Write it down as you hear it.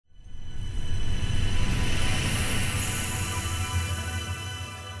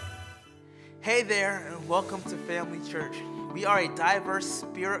Hey there, and welcome to Family Church. We are a diverse,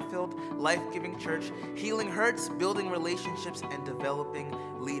 spirit-filled, life-giving church, healing hurts, building relationships, and developing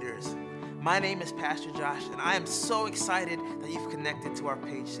leaders. My name is Pastor Josh, and I am so excited that you've connected to our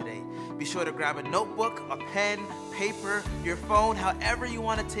page today. Be sure to grab a notebook, a pen, paper, your phone, however you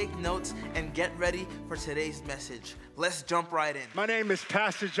want to take notes, and get ready for today's message. Let's jump right in. My name is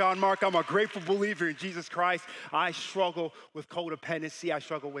Pastor Jon-Marc. I'm a grateful believer in Jesus Christ. I struggle with codependency. I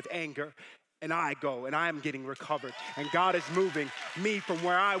struggle with anger. And I am getting recovered. And God is moving me from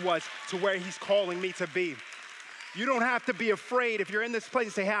where I was to where He's calling me to be. You don't have to be afraid if you're in this place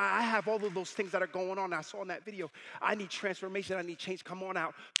and say, hey, I have all of those things that are going on. I saw in that video. I need transformation. I need change. Come on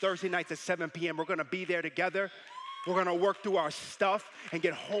out Thursday nights at 7 p.m. We're going to be there together. We're going to work through our stuff and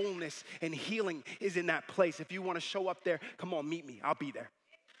get wholeness, and healing is in that place. If you want to show up there, come on, meet me. I'll be there.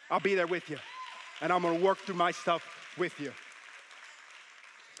 I'll be there with you. And I'm going to work through my stuff with you.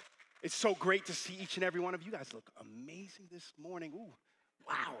 It's so great to see each and every one of you. You guys look amazing this morning. Ooh,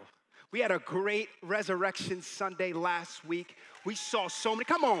 wow. We had a great Resurrection Sunday last week. We saw so many.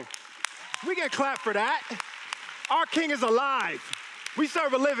 Come on. We can clap for that. Our King is alive. We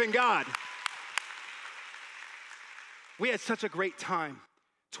serve a living God. We had such a great time.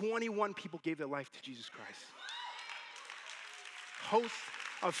 21 people gave their life to Jesus Christ. Hosts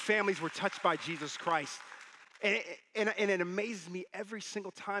of families were touched by Jesus Christ. And it amazes me every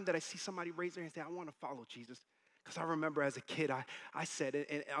single time that I see somebody raise their hand and say, I want to follow Jesus. Because I remember as a kid, I said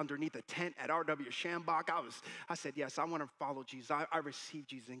underneath a tent at R.W. Shambach, I said, yes, I want to follow Jesus. I received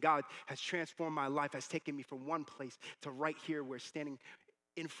Jesus. And God has transformed my life, has taken me from one place to right here where standing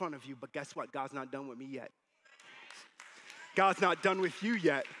in front of you. But guess what? God's not done with me yet. God's not done with you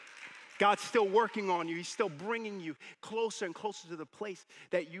yet. God's still working on you. He's still bringing you closer and closer to the place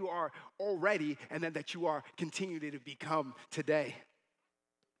that you are already and then that you are continuing to become today.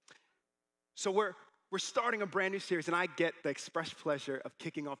 So we're starting a brand new series, and I get the express pleasure of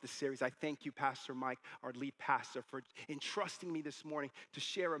kicking off the series. I thank you, Pastor Mike, our lead pastor, for entrusting me this morning to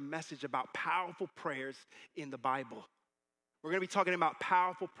share a message about powerful prayers in the Bible. We're going to be talking about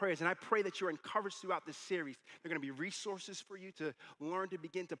powerful prayers, and I pray that you're encouraged throughout this series. There are going to be resources for you to learn to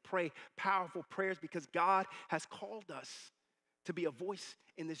begin to pray powerful prayers because God has called us to be a voice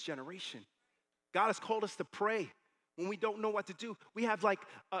in this generation. God has called us to pray when we don't know what to do. We have like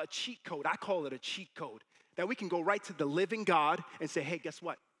a cheat code. I call it a cheat code that we can go right to the living God and say, hey, guess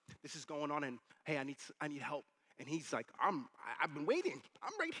what? This is going on, and hey, I need help. And He's like, I've been waiting.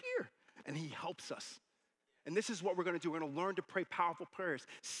 I'm right here. And He helps us. And this is what we're going to do. We're going to learn to pray powerful prayers,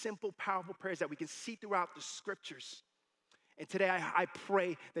 simple, powerful prayers that we can see throughout the scriptures. And today I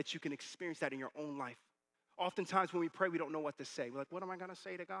pray that you can experience that in your own life. Oftentimes when we pray, we don't know what to say. We're like, what am I going to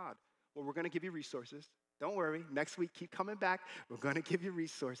say to God? Well, we're going to give you resources. Don't worry. Next week, keep coming back. We're going to give you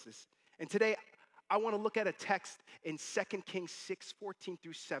resources. And today, I want to look at a text in 2 Kings 6:14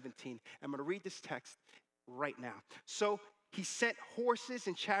 through 17. I'm going to read this text right now. So He sent horses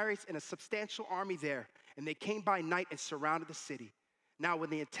and chariots and a substantial army there, and they came by night and surrounded the city. Now, when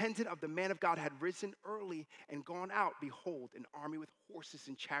the attendant of the man of God had risen early and gone out, behold, an army with horses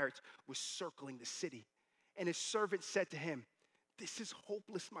and chariots was circling the city. And his servant said to him, this is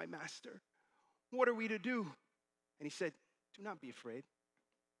hopeless, my master. What are we to do? And he said, do not be afraid,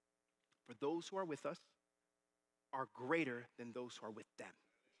 for those who are with us are greater than those who are with them.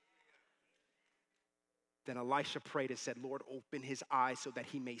 Then Elisha prayed and said, Lord, open his eyes so that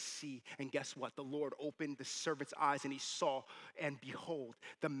he may see. And guess what? The Lord opened the servant's eyes, and he saw, and behold,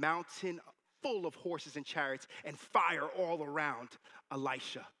 the mountain full of horses and chariots and fire all around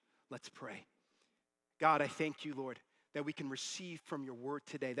Elisha. Let's pray. God, I thank you, Lord, that we can receive from your word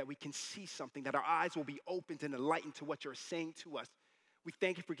today, that we can see something, that our eyes will be opened and enlightened to what you're saying to us. We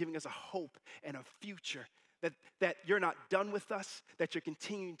thank you for giving us a hope and a future, that you're not done with us, that you're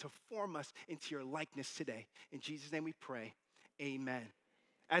continuing to form us into your likeness today. In Jesus' name we pray, amen.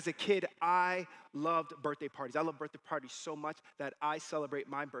 As a kid, I loved birthday parties. I love birthday parties so much that I celebrate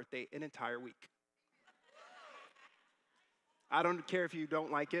my birthday an entire week. I don't care if you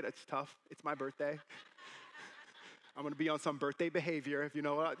don't like it. It's tough. It's my birthday. I'm going to be on some birthday behavior, if you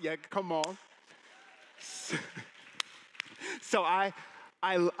know what. Yeah, come on. So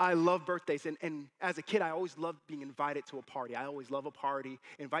I love birthdays, and as a kid, I always loved being invited to a party. I always love a party.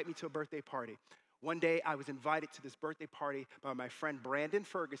 Invite me to a birthday party. One day, I was invited to this birthday party by my friend Brandon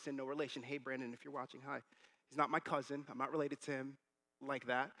Ferguson, no relation. Hey, Brandon, if you're watching, hi. He's not my cousin. I'm not related to him like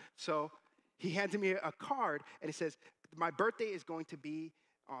that. So he handed me a card, and it says, my birthday is going to be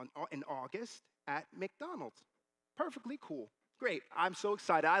in August at McDonald's. Perfectly cool. Great. I'm so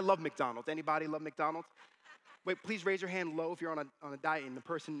excited. I love McDonald's. Anybody love McDonald's? Wait, please raise your hand low if you're on a diet and the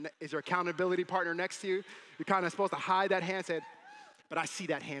person is your accountability partner next to you. You're kind of supposed to hide that hand, say, but I see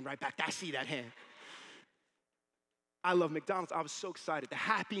that hand right back. I see that hand. I love McDonald's. I was so excited. The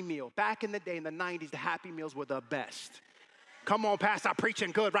Happy Meal. Back in the day, in the 90s, the Happy Meals were the best. Come on, Pastor, I'm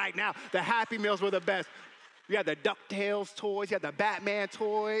preaching good right now. The Happy Meals were the best. You had the DuckTales toys. You had the Batman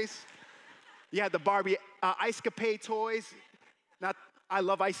toys. You had the Barbie Ice Capade toys. I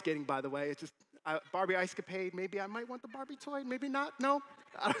love ice skating, by the way. It's just Barbie Ice Capade. Maybe I might want the Barbie toy. Maybe not. No.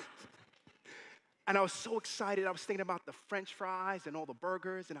 And I was so excited. I was thinking about the French fries and all the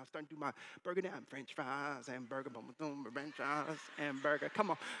burgers. And I was starting to do my burger now. French fries, hamburger, French fries, hamburger.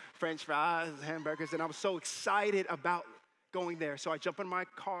 Come on. French fries, hamburgers. And I was so excited about going there. So I jump in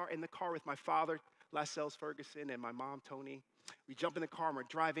the car with my father, Lascelles Ferguson, and my mom, Tony. We jump in the car and we're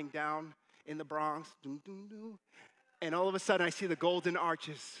driving down in the Bronx. And all of a sudden I see the Golden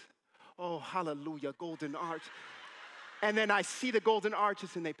Arches. Oh, hallelujah, Golden Arch. And then I see the Golden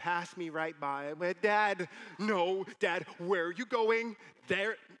Arches and they pass me right by. I went, Dad, no, Dad, where are you going?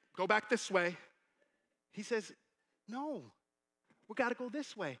 There, go back this way. He says, no, we gotta go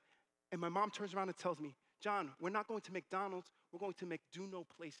this way. And my mom turns around and tells me, John, we're not going to McDonald's, we're going to McDuno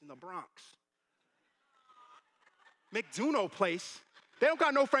Place in the Bronx. McDuno Place? They don't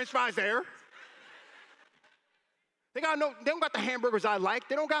got no French fries there. They don't got the hamburgers I like.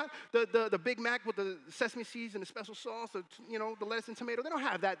 They don't got the Big Mac with the sesame seeds and the special sauce, the lettuce and tomato. They don't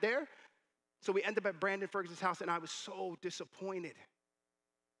have that there. So we end up at Brandon Ferguson's house, and I was so disappointed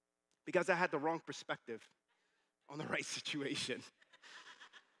because I had the wrong perspective on the right situation.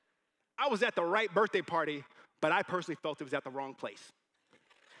 I was at the right birthday party, but I personally felt it was at the wrong place.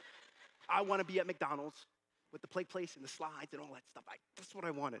 I want to be at McDonald's with the play place and the slides and all that stuff. That's what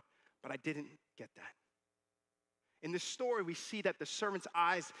I wanted, but I didn't get that. In this story, we see that the servant's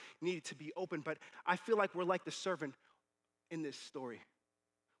eyes needed to be open, but I feel like we're like the servant in this story,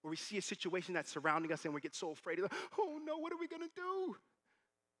 where we see a situation that's surrounding us and we get so afraid of, oh no, what are we gonna do?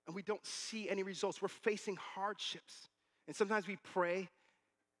 And we don't see any results. We're facing hardships. And sometimes we pray,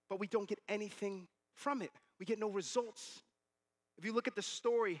 but we don't get anything from it. We get no results. If you look at the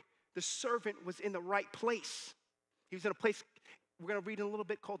story, the servant was in the right place. He was in a place, we're gonna read in a little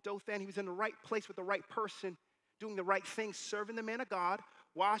bit, called Dothan. He was in the right place with the right person, doing the right thing, serving the man of God,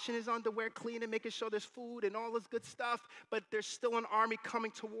 washing his underwear, cleaning, making sure there's food and all this good stuff, but there's still an army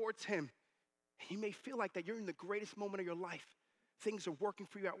coming towards him. And you may feel like that you're in the greatest moment of your life. Things are working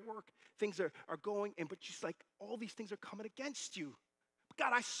for you at work. Things are going, but just like all these things are coming against you. But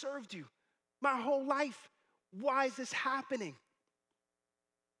God, I served you my whole life. Why is this happening?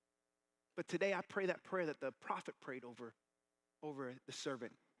 But today I pray that prayer that the prophet prayed over the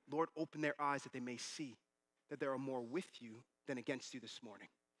servant. Lord, open their eyes that they may see that there are more with you than against you this morning.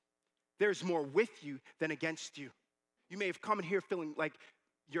 There's more with you than against you. You may have come in here feeling like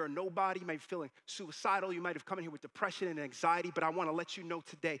you're a nobody. You might be feeling suicidal. You might have come in here with depression and anxiety, but I want to let you know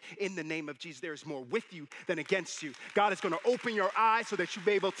today, in the name of Jesus, there's more with you than against you. God is going to open your eyes so that you'll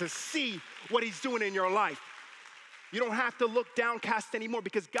be able to see what he's doing in your life. You don't have to look downcast anymore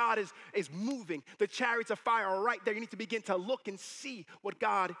because God is moving. The chariots of fire are right there. You need to begin to look and see what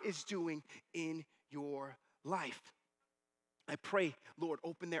God is doing in your life. I pray, Lord,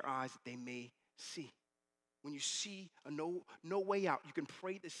 open their eyes that they may see. When you see a no way out, you can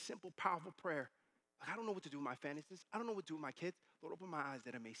pray this simple, powerful prayer. Like, I don't know what to do with my finances. I don't know what to do with my kids. Lord, open my eyes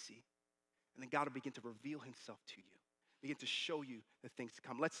that I may see. And then God will begin to reveal himself to you, begin to show you the things to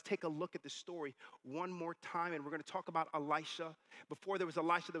come. Let's take a look at the story one more time, and we're going to talk about Elisha. Before there was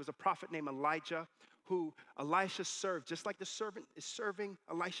Elisha, there was a prophet named Elijah, who Elisha served. Just like the servant is serving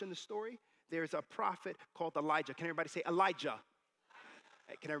Elisha in the story, there's a prophet called Elijah. Can everybody say Elijah?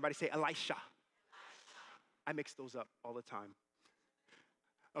 Can everybody say Elisha? I mix those up all the time.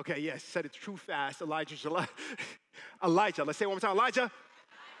 Okay, yes, said it too fast. Elijah. Elijah. Let's say it one more time. Elijah.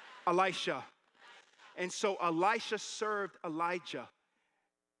 Elisha. And so Elisha served Elijah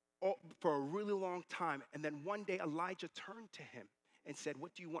for a really long time. And then one day Elijah turned to him and said,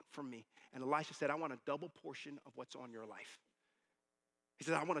 what do you want from me? And Elisha said, I want a double portion of what's on your life. He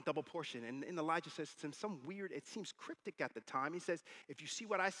says, I want a double portion. And Elijah says to him, some weird, it seems cryptic at the time. He says, if you see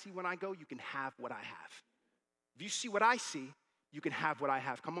what I see when I go, you can have what I have. If you see what I see, you can have what I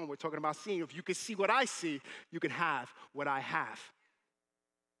have. Come on, we're talking about seeing. If you can see what I see, you can have what I have.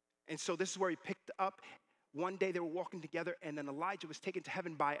 And so this is where he picked up. One day they were walking together, and then Elijah was taken to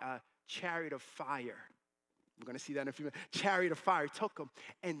heaven by a chariot of fire. We're going to see that in a few minutes. Chariot of fire took him,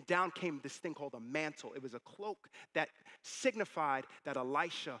 and down came this thing called a mantle. It was a cloak that signified that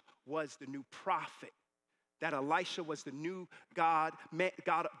Elisha was the new prophet, that Elisha was the new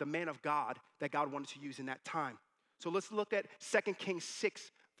the man of God that God wanted to use in that time. So let's look at 2 Kings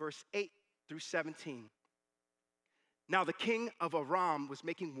 6, verse 8 through 17. Now the king of Aram was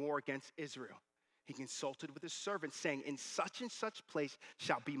making war against Israel. He consulted with his servants, saying, in such and such place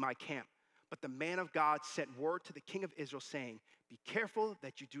shall be my camp. But the man of God sent word to the king of Israel, saying, be careful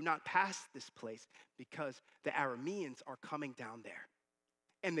that you do not pass this place, because the Arameans are coming down there.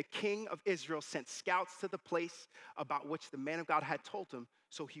 And the king of Israel sent scouts to the place about which the man of God had told him.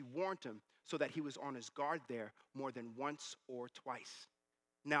 So he warned him, so that he was on his guard there more than once or twice.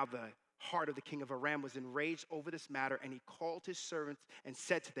 Now the heart of the king of Aram was enraged over this matter, and he called his servants and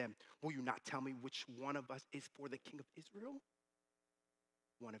said to them, will you not tell me which one of us is for the king of Israel?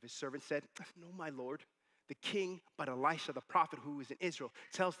 One of his servants said, no, my lord, the king, but Elisha, the prophet who is in Israel,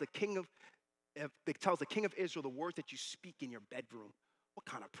 tells the king of Israel the words that you speak in your bedroom. What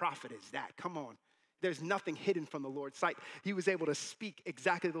kind of prophet is that? Come on. There's nothing hidden from the Lord's sight. He was able to speak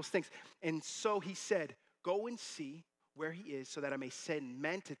exactly those things. And so he said, go and see where he is, so that I may send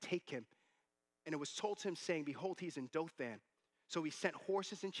men to take him. And it was told to him, saying, behold, he is in Dothan. So he sent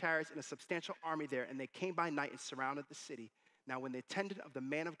horses and chariots and a substantial army there, and they came by night and surrounded the city. Now when the attendant of the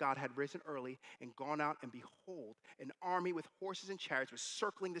man of God had risen early and gone out, and behold, an army with horses and chariots was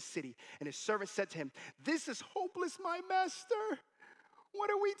circling the city. And his servant said to him, this is hopeless, my master. What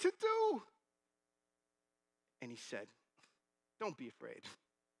are we to do? And he said, don't be afraid,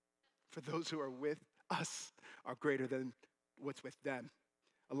 for those who are with us are greater than what's with them.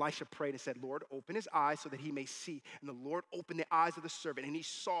 Elisha prayed and said, Lord, open his eyes so that he may see. And the Lord opened the eyes of the servant, and he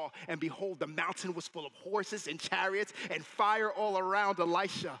saw, and behold, the mountain was full of horses and chariots and fire all around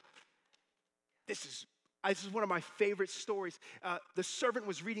Elisha. This is one of my favorite stories. The servant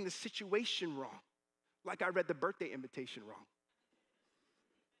was reading the situation wrong, like I read the birthday invitation wrong.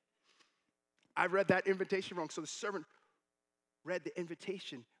 I read that invitation wrong. So the servant read the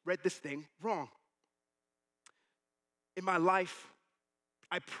invitation, read this thing wrong. In my life,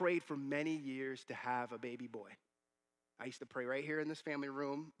 I prayed for many years to have a baby boy. I used to pray right here in this family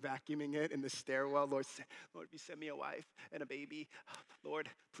room, vacuuming it in the stairwell. Lord, if you send me a wife and a baby, Lord,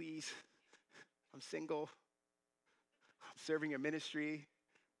 please, I'm single. I'm serving your ministry.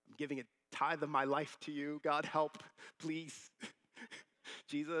 I'm giving a tithe of my life to you. God, help, please.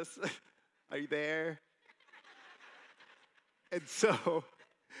 Jesus, are you there? And so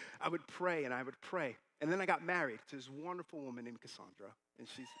I would pray and I would pray. And then I got married to this wonderful woman named Cassandra. And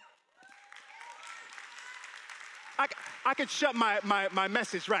she's, I could shut my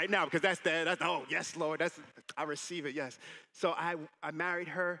message right now, because that's oh, yes, Lord, I receive it, yes. So I married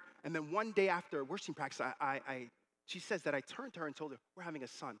her. And then one day after worship practice, she says that I turned to her and told her, we're having a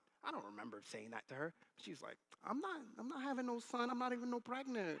son. I don't remember saying that to her. She's like, I'm not having no son. I'm not even no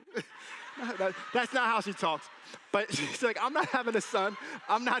pregnant. That's not how she talks. But she's like, I'm not having a son.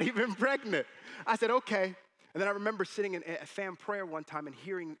 I'm not even pregnant. I said, okay. And then I remember sitting in a fam prayer one time and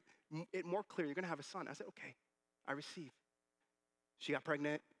hearing it more clear. You're going to have a son. I said, okay, I receive. She got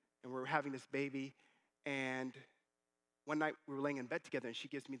pregnant, and we were having this baby. And one night we were laying in bed together, and she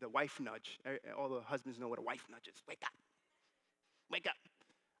gives me the wife nudge. All the husbands know what a wife nudge is. Wake up. Wake up.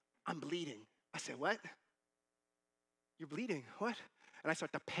 I'm bleeding. I said, what? You're bleeding? What? And I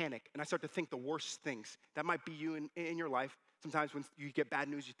start to panic, and I start to think the worst things. That might be you in your life. Sometimes when you get bad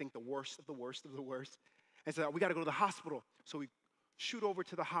news, you think the worst of the worst of the worst. And so we got to go to the hospital. So we shoot over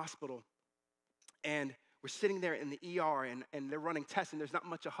to the hospital, and we're sitting there in the ER, and they're running tests, and there's not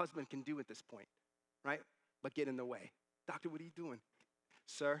much a husband can do at this point, right? But get in the way. Doctor, what are you doing?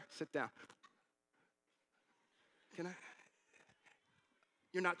 Sir, sit down. Can I?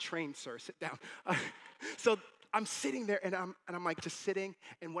 You're not trained, sir. Sit down. So I'm sitting there, and I'm like just sitting.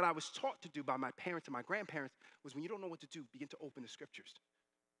 And what I was taught to do by my parents and my grandparents was, when you don't know what to do, begin to open the scriptures.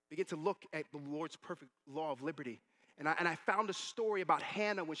 Begin to look at the Lord's perfect law of liberty. And I found a story about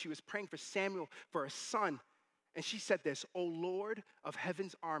Hannah when she was praying for Samuel for a son. And she said this, O Lord of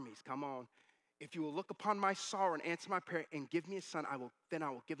heaven's armies, come on. If you will look upon my sorrow and answer my prayer and give me a son, then I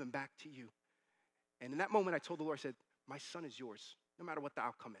will give him back to you. And in that moment, I told the Lord, I said, my son is yours, no matter what the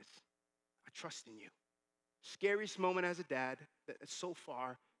outcome is. I trust in you. Scariest moment as a dad so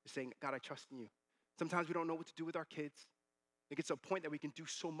far is saying, God, I trust in you. Sometimes we don't know what to do with our kids. It gets to a point that we can do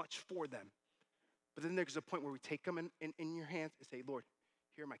so much for them. But then there's a point where we take them in your hands and say, Lord,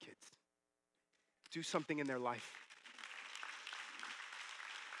 here are my kids. Do something in their life.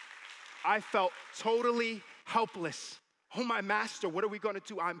 I felt totally helpless. Oh, my master, what are we going to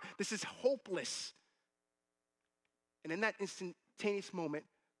do? This is hopeless. And in that instantaneous moment,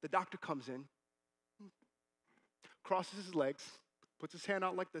 the doctor comes in, crosses his legs, puts his hand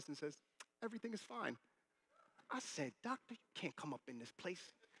out like this and says, everything is fine. I said, doctor, you can't come up in this place.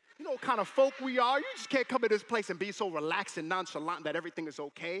 You know what kind of folk we are? You just can't come in this place and be so relaxed and nonchalant that everything is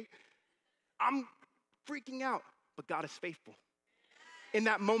okay. I'm freaking out, but God is faithful. In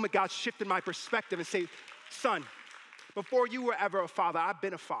that moment, God shifted my perspective and said, son, before you were ever a father, I've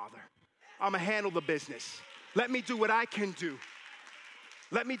been a father. I'm gonna handle the business. Let me do what I can do.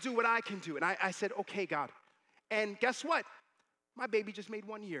 Let me do what I can do. And I said, okay, God. And guess what? My baby just made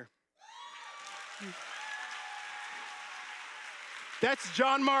 1 year. That's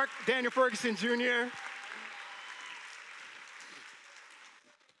Jon-Marc Daniel Ferguson Jr.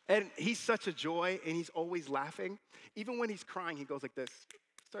 And he's such a joy, and he's always laughing. Even when he's crying, he goes like this,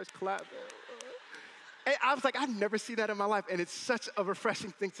 starts clapping. And I was like, I've never seen that in my life, and it's such a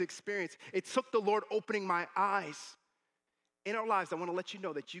refreshing thing to experience. It took the Lord opening my eyes. In our lives, I want to let you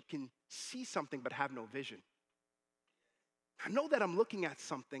know that you can see something but have no vision. I know that I'm looking at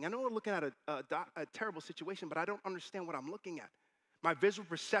something. I know I'm looking at a terrible situation, but I don't understand what I'm looking at. My visual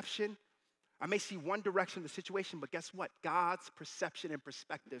perception, I may see one direction of the situation, but guess what? God's perception and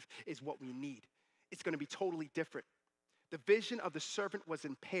perspective is what we need. It's going to be totally different. The vision of the servant was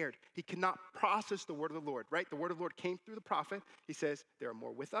impaired. He could not process the word of the Lord, right? The word of the Lord came through the prophet. He says, there are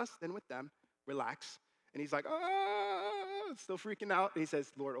more with us than with them. Relax. And he's like, still freaking out. And he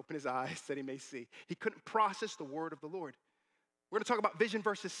says, Lord, open his eyes that he may see. He couldn't process the word of the Lord. We're going to talk about vision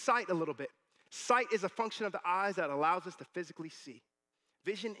versus sight a little bit. Sight is a function of the eyes that allows us to physically see.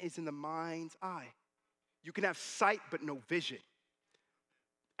 Vision is in the mind's eye. You can have sight but no vision.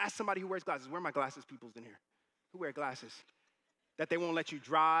 Ask somebody who wears glasses. Where are my glasses peoples in here? Who wear glasses? That they won't let you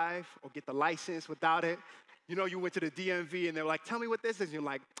drive or get the license without it. You know, you went to the DMV and they're like, tell me what this is. And you're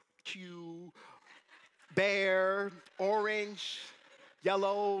like, Q, bear, orange,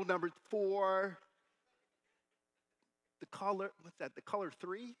 yellow, number 4. The color, what's that? The color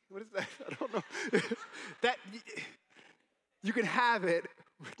 3? What is that? I don't know. That, you can have it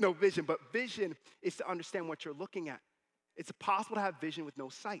with no vision, but vision is to understand what you're looking at. It's possible to have vision with no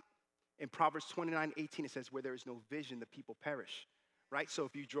sight. In Proverbs 29:18, it says, where there is no vision, the people perish, right? So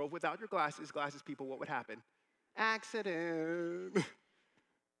if you drove without your glasses people, what would happen? Accident.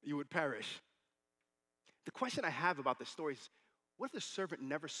 You would perish. The question I have about this story is, what if the servant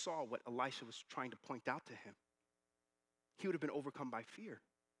never saw what Elisha was trying to point out to him? He would have been overcome by fear.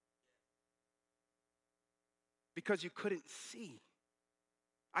 Because you couldn't see.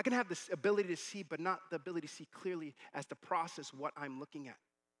 I can have this ability to see, but not the ability to see clearly as to process what I'm looking at.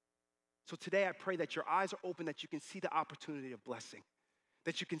 So today I pray that your eyes are open, that you can see the opportunity of blessing,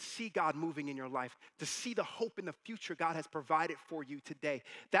 that you can see God moving in your life, to see the hope in the future God has provided for you today.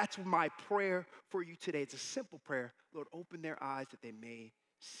 That's my prayer for you today. It's a simple prayer. Lord, open their eyes that they may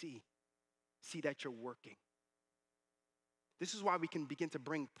see that you're working. This is why we can begin to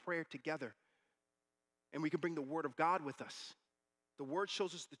bring prayer together. And we can bring the word of God with us. The word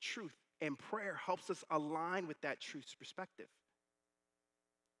shows us the truth, and prayer helps us align with that truth's perspective.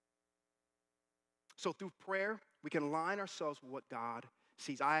 So through prayer, we can align ourselves with what God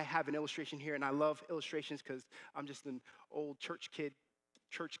sees. I have an illustration here, and I love illustrations because I'm just an old church kid,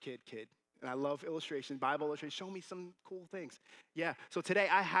 and I love illustrations, Bible illustrations. Show me some cool things. Yeah, so today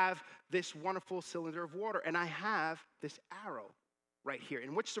I have this wonderful cylinder of water, and I have this arrow right here.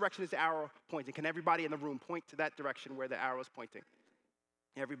 In which direction is the arrow pointing? Can everybody in the room point to that direction where the arrow is pointing?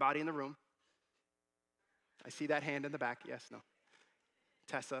 Everybody in the room? I see that hand in the back. Yes, no.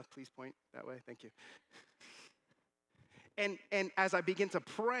 Tessa, please point that way. Thank you. And as I begin to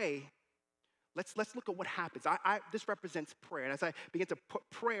pray, let's look at what happens. This represents prayer. And as I begin to put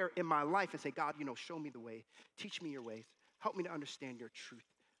prayer in my life and say, God, show me the way. Teach me your ways. Help me to understand your truth.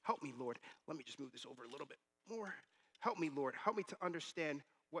 Help me, Lord. Let me just move this over a little bit more. Help me, Lord. Help me to understand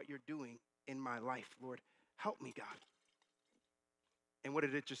what you're doing in my life, Lord. Help me, God. And what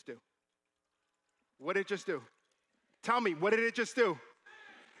did it just do? What did it just do? Tell me, what did it just do?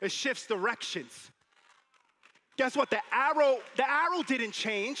 It shifts directions. Guess what? The arrow didn't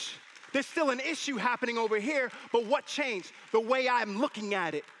change. There's still an issue happening over here, but what changed? The way I'm looking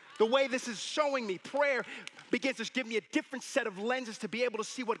at it. The way this is showing me. Prayer begins to give me a different set of lenses to be able to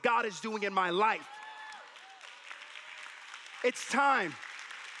see what God is doing in my life. It's time.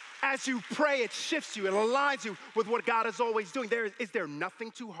 As you pray, it shifts you. It aligns you with what God is always doing. Is there nothing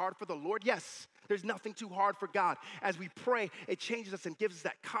too hard for the Lord? Yes, there's nothing too hard for God. As we pray, it changes us and gives us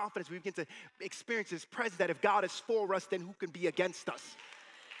that confidence. We begin to experience His presence, that if God is for us, then who can be against us?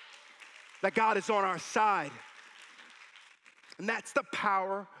 That God is on our side. And that's the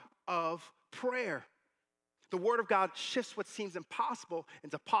power of prayer. The Word of God shifts what seems impossible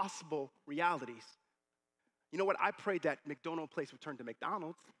into possible realities. You know what? I prayed that McDonald's place would turn to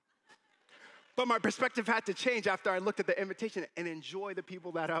McDonald's. But my perspective had to change after I looked at the invitation and enjoy the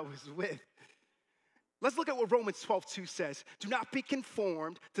people that I was with. Let's look at what Romans 12:2 says. Do not be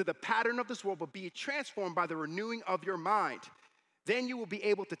conformed to the pattern of this world, but be transformed by the renewing of your mind. Then you will be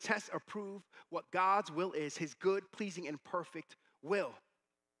able to test or prove what God's will is, his good, pleasing, and perfect will.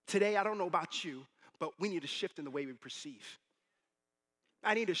 Today, I don't know about you, but we need a shift in the way we perceive.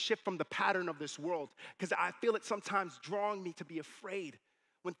 I need a shift from the pattern of this world because I feel it sometimes drawing me to be afraid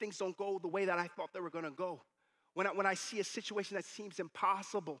when things don't go the way that I thought they were going to go. When I see a situation that seems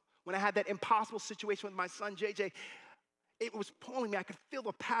impossible, when I had that impossible situation with my son, JJ, it was pulling me. I could feel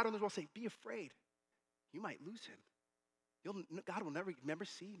the pattern of this world say, be afraid. You might lose him. God will never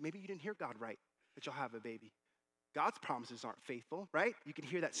see. Maybe you didn't hear God right, that you'll have a baby. God's promises aren't faithful, right? You can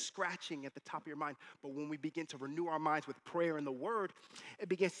hear that scratching at the top of your mind. But when we begin to renew our minds with prayer and the word, it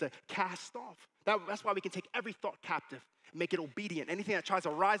begins to cast off. That's why we can take every thought captive and make it obedient. Anything that tries to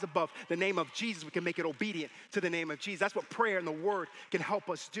rise above the name of Jesus, we can make it obedient to the name of Jesus. That's what prayer and the word can help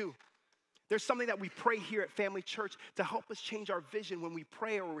us do. There's something that we pray here at Family Church to help us change our vision when we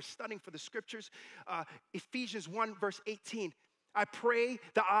pray or we're studying for the scriptures. Ephesians 1, verse 18. I pray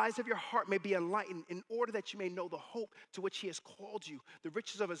the eyes of your heart may be enlightened in order that you may know the hope to which he has called you, the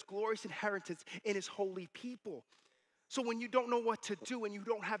riches of his glorious inheritance in his holy people. So when you don't know what to do and you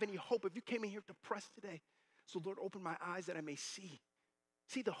don't have any hope, if you came in here depressed today, so Lord, open my eyes that I may see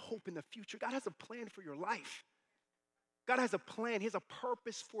the hope in the future. God has a plan for your life. God has a plan. He has a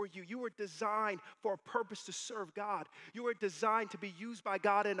purpose for you. You were designed for a purpose to serve God. You were designed to be used by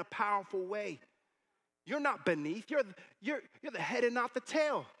God in a powerful way. You're not beneath. You're the head and not the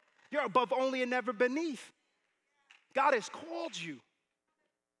tail. You're above only and never beneath. God has called you.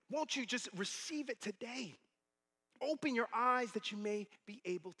 Won't you just receive it today? Open your eyes that you may be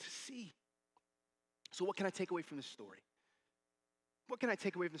able to see. So what can I take away from this story? What can I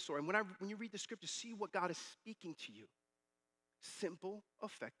take away from the story? And when you read the scripture, see what God is speaking to you. Simple,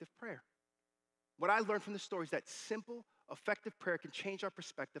 effective prayer. What I learned from the story is that simple, effective prayer can change our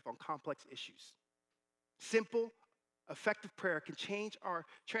perspective on complex issues. Simple, effective prayer can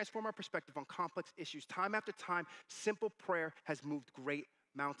transform our perspective on complex issues. Time after time, simple prayer has moved great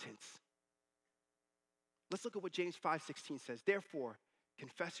mountains. Let's look at what James 5:16 says. Therefore,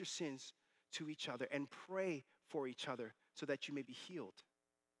 confess your sins to each other and pray for each other so that you may be healed.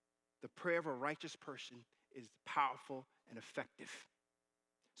 The prayer of a righteous person is powerful and effective.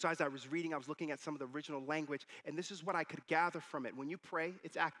 So as I was reading, I was looking at some of the original language, and this is what I could gather from it. When you pray,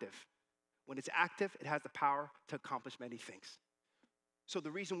 it's active. When it's active, it has the power to accomplish many things. So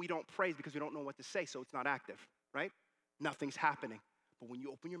the reason we don't pray is because we don't know what to say, so it's not active, right? Nothing's happening. But when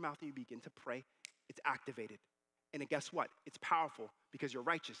you open your mouth and you begin to pray, it's activated. And then guess what? It's powerful because you're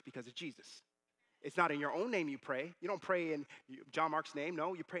righteous because of Jesus. It's not in your own name you pray. You don't pray in Jon-Marc's name.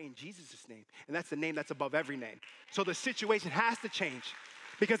 No, you pray in Jesus' name. And that's the name that's above every name. So the situation has to change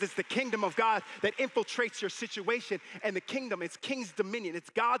because it's the kingdom of God that infiltrates your situation. And the kingdom, it's king's dominion. It's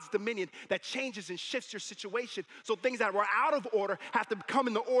God's dominion that changes and shifts your situation. So things that were out of order have to come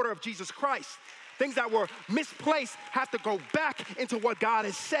in the order of Jesus Christ. Things that were misplaced have to go back into what God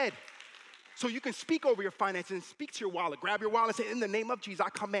has said. So you can speak over your finances and speak to your wallet. Grab your wallet and say, in the name of Jesus, I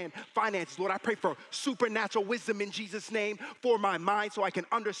command finances. Lord, I pray for supernatural wisdom in Jesus' name for my mind so I can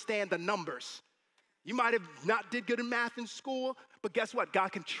understand the numbers. You might have not did good in math in school, but guess what?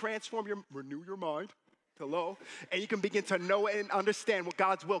 God can renew your mind. Hello? And you can begin to know and understand what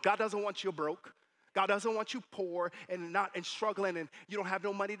God's will. God doesn't want you broke. God doesn't want you poor and struggling and you don't have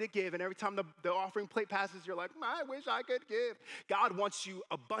no money to give. And every time the offering plate passes, you're like, I wish I could give. God wants you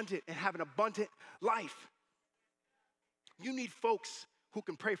abundant and have an abundant life. You need folks who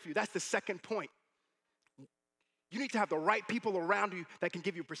can pray for you. That's the second point. You need to have the right people around you that can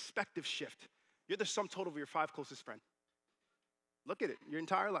give you a perspective shift. You're the sum total of your 5 closest friends. Look at it, your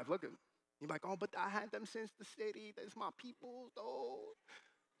entire life. Look at it. You're like, oh, but I had them since the city. That's my people, though.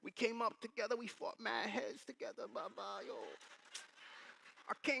 We came up together. We fought mad heads together. Bye-bye, yo.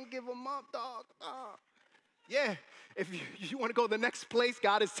 I can't give them up, dog. Yeah, if you want to go the next place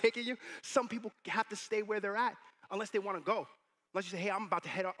God is taking you, some people have to stay where they're at unless they want to go. Unless you say, hey, I'm about to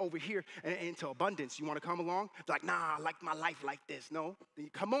head over here and into abundance. You want to come along? They're like, nah, I like my life like this. No,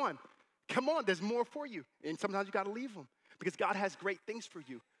 come on. Come on, there's more for you. And sometimes you got to leave them because God has great things for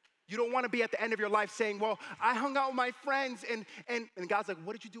you. You don't want to be at the end of your life saying, well, I hung out with my friends, and God's like,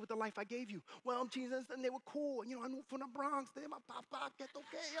 what did you do with the life I gave you? Well, Jesus, and they were cool. And, I moved from the Bronx. They're my papa, get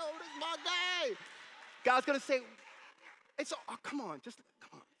okay, yo, this is my guy. God's going to say, come on, just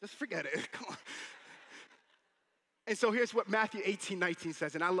forget it. Come on. And so here's what Matthew 18:19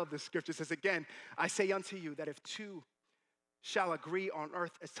 says, and I love this scripture. It says, again, I say unto you that if 2 shall agree on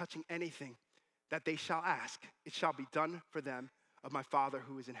earth as touching anything that they shall ask, it shall be done for them of my Father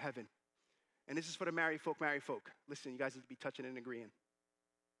who is in heaven. And this is for the married folk. Listen, you guys need to be touching and agreeing.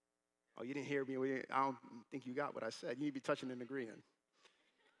 Oh, you didn't hear me. I don't think you got what I said. You need to be touching and agreeing.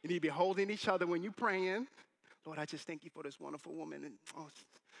 You need to be holding each other when you're praying. Lord, I just thank you for this wonderful woman. And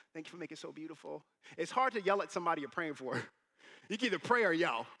thank you for making it so beautiful. It's hard to yell at somebody you're praying for. You can either pray or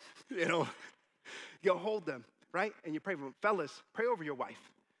yell. You'll hold them, right? And you pray for them. Fellas, pray over your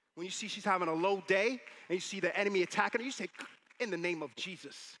wife. When you see she's having a low day and you see the enemy attacking her, you say, in the name of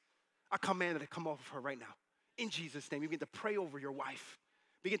Jesus, I command it to come off of her right now. In Jesus' name, you begin to pray over your wife.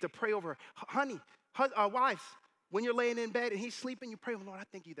 Begin to pray over her. Honey, wives, when you're laying in bed and he's sleeping, you pray, Lord, I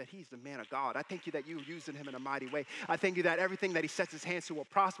thank you that he's the man of God. I thank you that you're using him in a mighty way. I thank you that everything that he sets his hands to will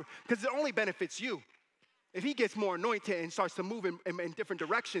prosper, because it only benefits you. If he gets more anointed and starts to move in different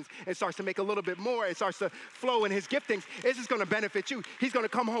directions and starts to make a little bit more and starts to flow in his giftings, it's just going to benefit you. He's going to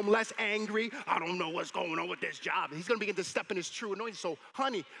come home less angry. I don't know what's going on with this job. He's going to begin to step in his true anointing. So,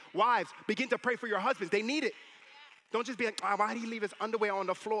 honey, wives, begin to pray for your husbands. They need it. Don't just be like, why did he leave his underwear on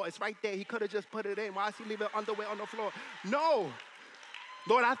the floor? It's right there. He could have just put it in. Why is he leaving underwear on the floor? No.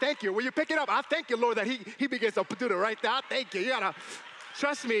 Lord, I thank you. When you pick it up, I thank you, Lord, that he begins to do it right there. I thank you. You got to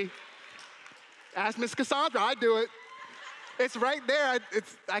trust me. Ask Miss Cassandra, I do it. It's right there.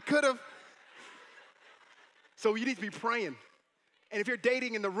 I could have. So you need to be praying. And if you're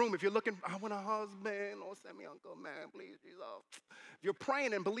dating in the room, if you're looking, I want a husband, Lord, send me Uncle, man, please, Jesus. If you're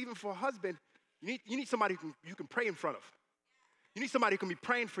praying and believing for a husband, you need somebody you can pray in front of. You need somebody who can be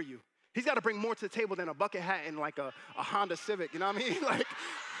praying for you. He's got to bring more to the table than a bucket hat and like a Honda Civic, you know what I mean? Like,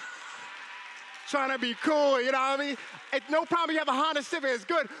 trying to be cool, you know what I mean? It's no problem you have a Honda Civic, it's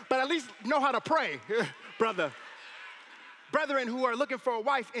good, but at least know how to pray, brother. Brethren who are looking for a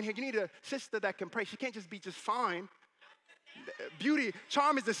wife in here, you need a sister that can pray. She can't just be just fine. Beauty,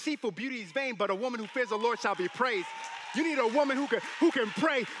 charm is deceitful, beauty is vain, but a woman who fears the Lord shall be praised. You need a woman who can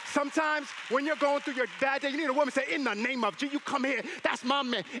pray. Sometimes when you're going through your bad day, you need a woman to say, in the name of Jesus, you come here. That's my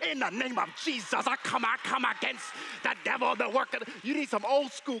man. In the name of Jesus, I come against the devil, the work. You need some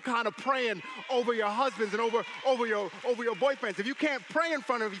old school kind of praying over your husbands and over your boyfriends. If you can't pray in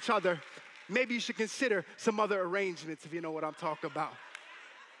front of each other, maybe you should consider some other arrangements, if you know what I'm talking about.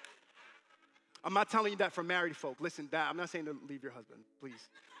 I'm not telling you that for married folk. Listen, I'm not saying to leave your husband, please,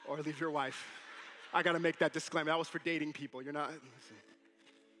 or leave your wife. I got to make that disclaimer. That was for dating people. You're not. Listen.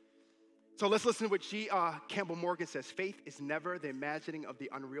 So let's listen to what G. Campbell Morgan says. Faith is never the imagining of the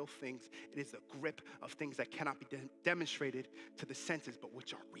unreal things. It is the grip of things that cannot be demonstrated to the senses, but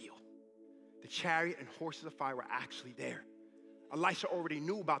which are real. The chariot and horses of fire were actually there. Elisha already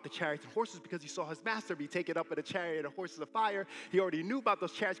knew about the chariots and horses because he saw his master be taken up in a chariot and horses of fire. He already knew about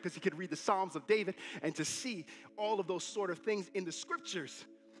those chariots because he could read the Psalms of David and to see all of those sort of things in the scriptures.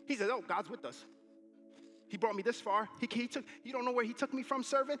 He said, oh, God's with us. He brought me this far. You don't know where he took me from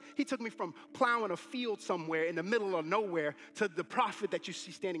serving? He took me from plowing a field somewhere in the middle of nowhere to the prophet that you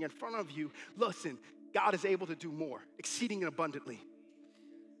see standing in front of you. Listen, God is able to do more, exceeding abundantly.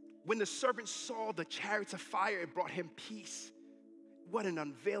 When the servant saw the chariots of fire, it brought him peace. What an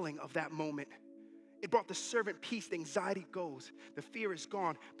unveiling of that moment. It brought the servant peace. The anxiety goes. The fear is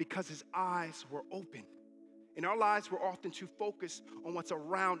gone because his eyes were open. In our lives, we're often too focused on what's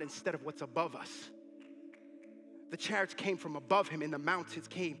around instead of what's above us. The chariots came from above him, and the mountains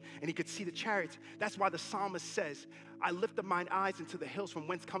came, and he could see the chariots. That's why the psalmist says, I lift up mine eyes into the hills, from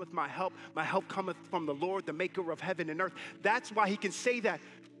whence cometh my help. My help cometh from the Lord, the maker of heaven and earth. That's why he can say that,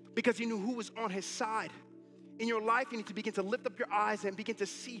 because he knew who was on his side. In your life, you need to begin to lift up your eyes and begin to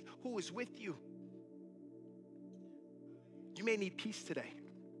see who is with you. You may need peace today.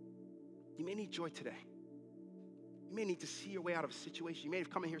 You may need joy today. You may need to see your way out of a situation. You may have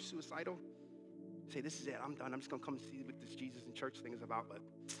come in here suicidal. Say, this is it, I'm done. I'm just going to come and see what this Jesus and church thing is about, but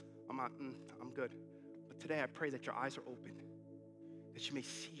I'm good. But today I pray that your eyes are open, that you may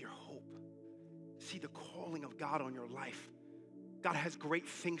see your hope, see the calling of God on your life. God has great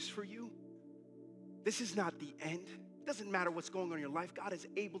things for you. This is not the end. It doesn't matter what's going on in your life. God is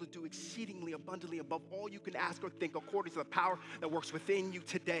able to do exceedingly abundantly above all you can ask or think according to the power that works within you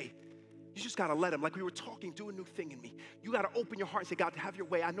today. You just got to let him. Like we were talking, do a new thing in me. You got to open your heart and say, God, have your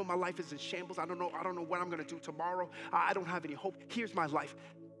way. I know my life is in shambles. I don't know what I'm going to do tomorrow. I don't have any hope. Here's my life.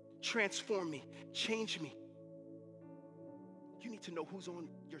 Transform me. Change me. You need to know who's on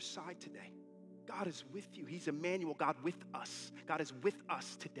your side today. God is with you. He's Emmanuel, God with us. God is with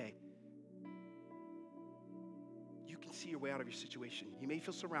us today. You can see your way out of your situation. You may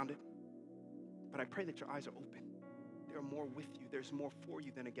feel surrounded, but I pray that your eyes are open. There are more with you. There's more for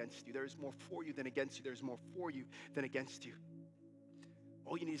you than against you. There's more for you than against you. There's more for you than against you.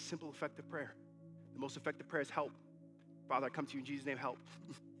 All you need is simple, effective prayer. The most effective prayer is help. Father, I come to you in Jesus' name, help.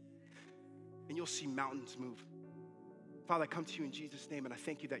 And you'll see mountains move. Father, I come to you in Jesus' name, and I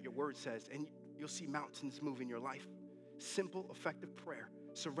thank you that your word says, and you'll see mountains move in your life. Simple, effective prayer.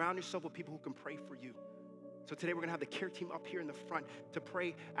 Surround yourself with people who can pray for you. So today we're going to have the care team up here in the front to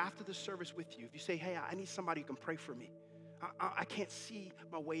pray after the service with you. If you say, hey, I need somebody who can pray for me. I can't see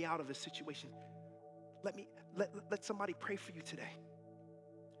my way out of this situation. Let somebody pray for you today.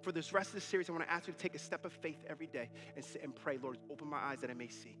 For this rest of the series, I want to ask you to take a step of faith every day and sit and pray, Lord, open my eyes that I may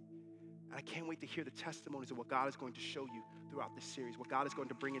see. And I can't wait to hear the testimonies of what God is going to show you throughout this series, what God is going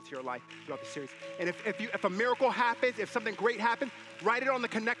to bring into your life throughout the series. And if a miracle happens, if something great happens, write it on the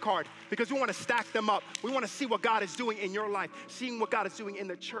Connect card, because we want to stack them up. We want to see what God is doing in your life, seeing what God is doing in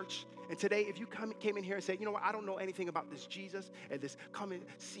the church. And today, if you came in here and say, you know what, I don't know anything about this Jesus and this come and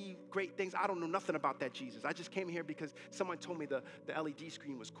see great things. I don't know nothing about that Jesus. I just came here because someone told me the LED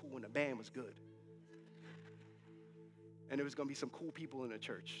screen was cool and the band was good. And there was going to be some cool people in the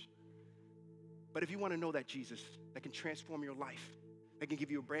church. But if you want to know that Jesus that can transform your life, that can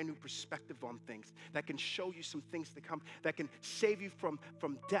give you a brand new perspective on things, that can show you some things to come, that can save you from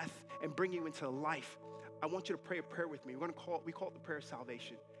death and bring you into life, I want you to pray a prayer with me. We call it the prayer of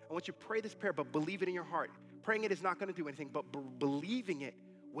salvation. I want you to pray this prayer, but believe it in your heart. Praying it is not going to do anything, but believing it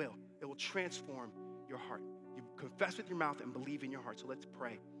will. It will transform your heart. You confess with your mouth and believe in your heart. So let's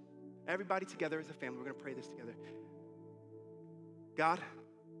pray. Everybody together as a family, we're going to pray this together. God,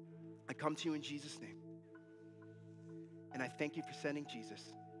 I come to you in Jesus' name. And I thank you for sending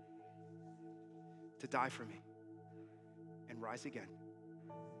Jesus to die for me and rise again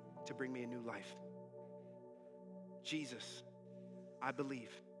to bring me a new life. Jesus, I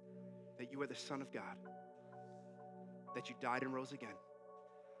believe that you are the Son of God, that you died and rose again.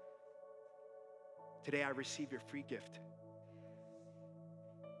 Today I receive your free gift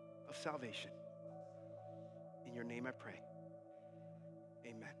of salvation. In your name I pray.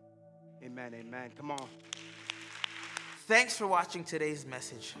 Amen. Amen, amen. Come on. Thanks for watching today's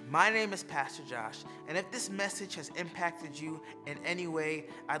message. My name is Pastor Josh, and if this message has impacted you in any way,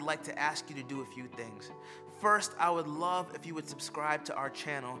 I'd like to ask you to do a few things. First, I would love if you would subscribe to our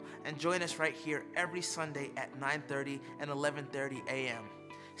channel and join us right here every Sunday at 9:30 and 11:30 a.m.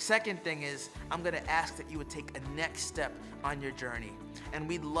 Second thing is, I'm going to ask that you would take a next step on your journey, and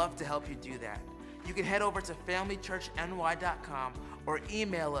we'd love to help you do that. You can head over to familychurchny.com or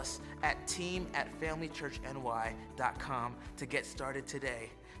email us at team@familychurchny.com to get started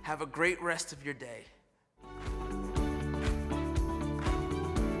today. Have a great rest of your day.